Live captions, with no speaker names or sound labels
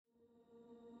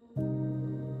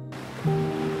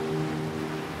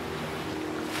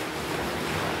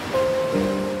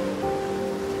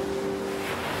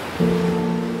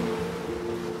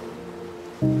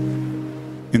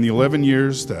In the 11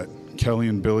 years that Kelly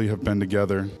and Billy have been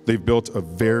together, they've built a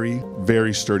very,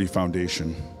 very sturdy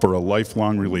foundation for a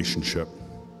lifelong relationship.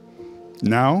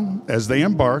 Now, as they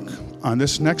embark on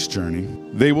this next journey,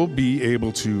 they will be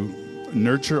able to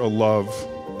nurture a love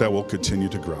that will continue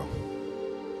to grow.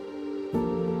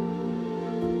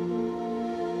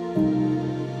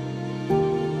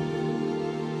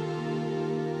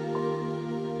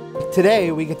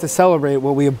 Today, we get to celebrate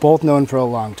what we have both known for a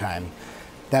long time,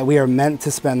 that we are meant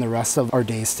to spend the rest of our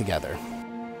days together.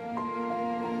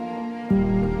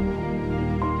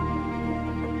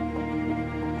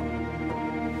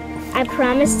 I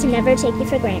promise to never take you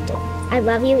for granted. I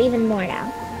love you even more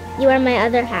now. You are my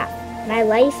other half, my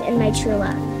life and my true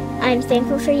love. I am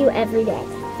thankful for you every day.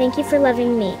 Thank you for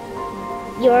loving me.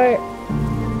 You're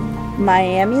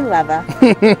Miami lover.